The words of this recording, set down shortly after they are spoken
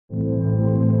Right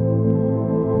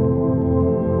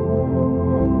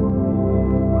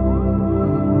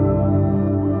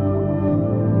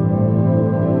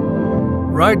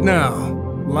now,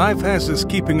 life has us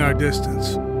keeping our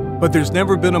distance, but there's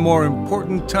never been a more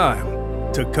important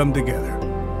time to come together.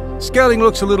 Scouting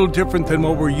looks a little different than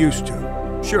what we're used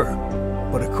to, sure,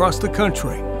 but across the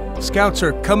country, Scouts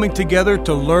are coming together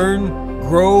to learn,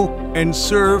 grow, and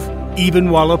serve even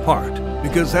while apart,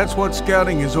 because that's what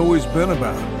Scouting has always been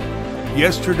about.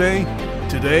 Yesterday,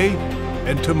 today,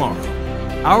 and tomorrow.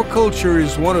 Our culture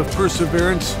is one of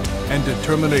perseverance and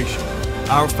determination.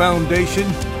 Our foundation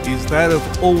is that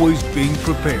of always being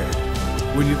prepared.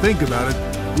 When you think about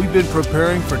it, we've been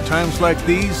preparing for times like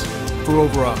these for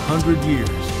over 100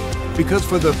 years. Because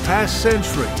for the past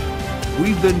century,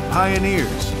 we've been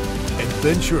pioneers,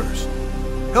 adventurers,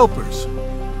 helpers,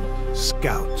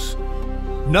 scouts.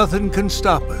 Nothing can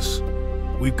stop us.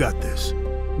 We've got this.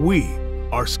 We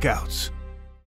are Scouts.